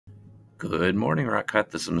Good morning, Rock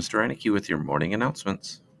Cut. This is Mr. Aniki with your morning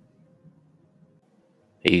announcements.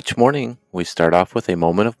 Each morning, we start off with a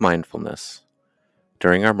moment of mindfulness.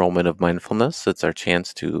 During our moment of mindfulness, it's our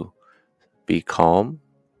chance to be calm,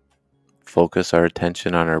 focus our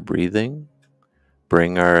attention on our breathing,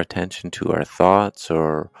 bring our attention to our thoughts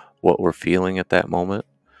or what we're feeling at that moment.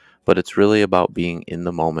 But it's really about being in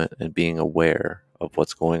the moment and being aware of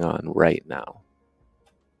what's going on right now.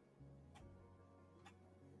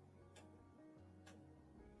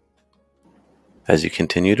 As you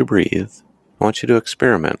continue to breathe, I want you to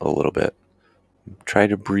experiment a little bit. Try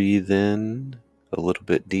to breathe in a little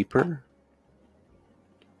bit deeper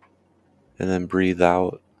and then breathe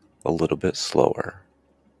out a little bit slower.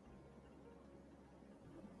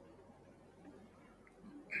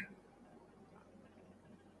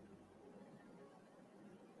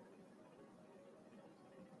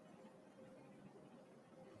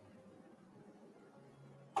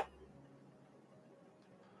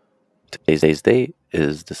 Today's date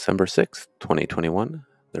is December 6th, 2021.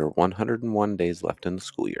 There are 101 days left in the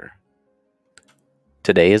school year.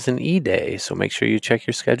 Today is an E-Day, so make sure you check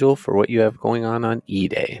your schedule for what you have going on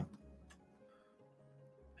E-Day.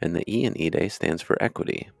 And the E in E-Day stands for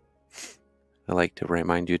equity. I'd like to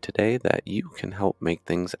remind you today that you can help make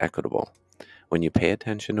things equitable. When you pay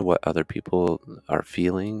attention to what other people are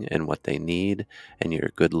feeling and what they need, and you're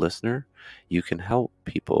a good listener, you can help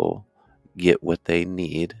people get what they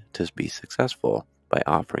need to be successful by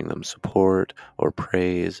offering them support or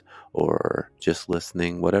praise or just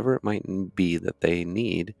listening. Whatever it might be that they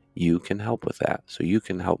need, you can help with that. So you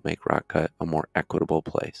can help make Rock Cut a more equitable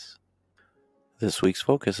place. This week's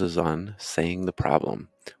focus is on saying the problem.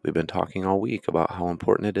 We've been talking all week about how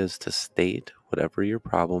important it is to state whatever your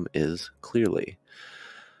problem is clearly.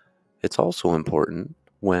 It's also important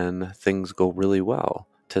when things go really well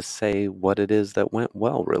to say what it is that went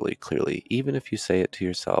well really clearly, even if you say it to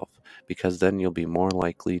yourself, because then you'll be more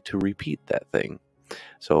likely to repeat that thing.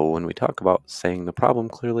 So when we talk about saying the problem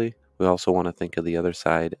clearly, we also want to think of the other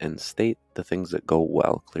side and state the things that go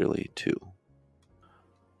well clearly too.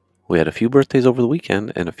 We had a few birthdays over the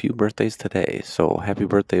weekend and a few birthdays today. So happy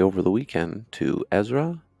birthday over the weekend to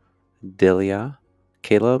Ezra, Delia,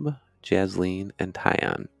 Caleb, Jasleen, and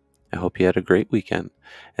Tyan. I hope you had a great weekend,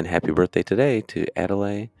 and happy birthday today to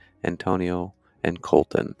Adelaide, Antonio, and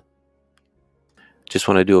Colton. Just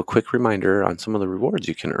want to do a quick reminder on some of the rewards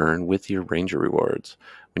you can earn with your Ranger rewards.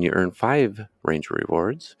 When you earn 5 Ranger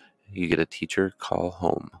rewards, you get a teacher call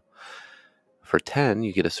home. For 10,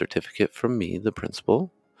 you get a certificate from me, the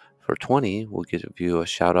principal. For 20, we'll give you a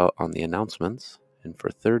shout out on the announcements. And for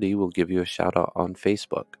 30, we'll give you a shout out on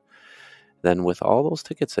Facebook. Then with all those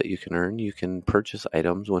tickets that you can earn, you can purchase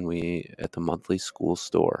items at the monthly school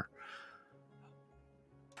store.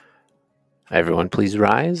 Everyone, please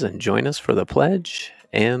rise and join us for the pledge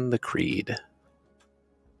and the creed.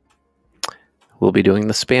 We'll be doing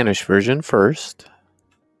the Spanish version first.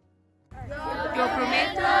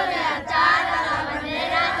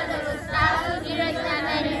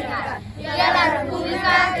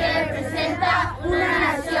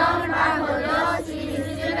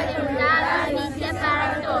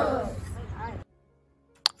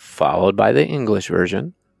 Followed by the English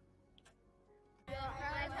version.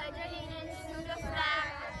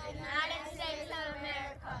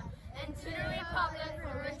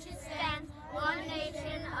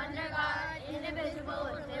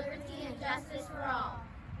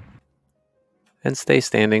 And stay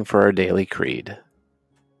standing for our daily creed.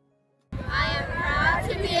 I am proud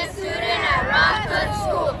to be a student at Rock Cut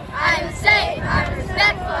School. I am safe, I'm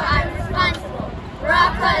respectful, I'm responsible.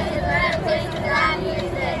 Rock Cut is a better place than I'm here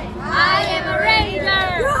today. I am a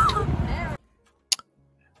Ranger!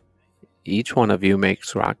 Each one of you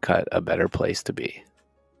makes Rock Cut a better place to be.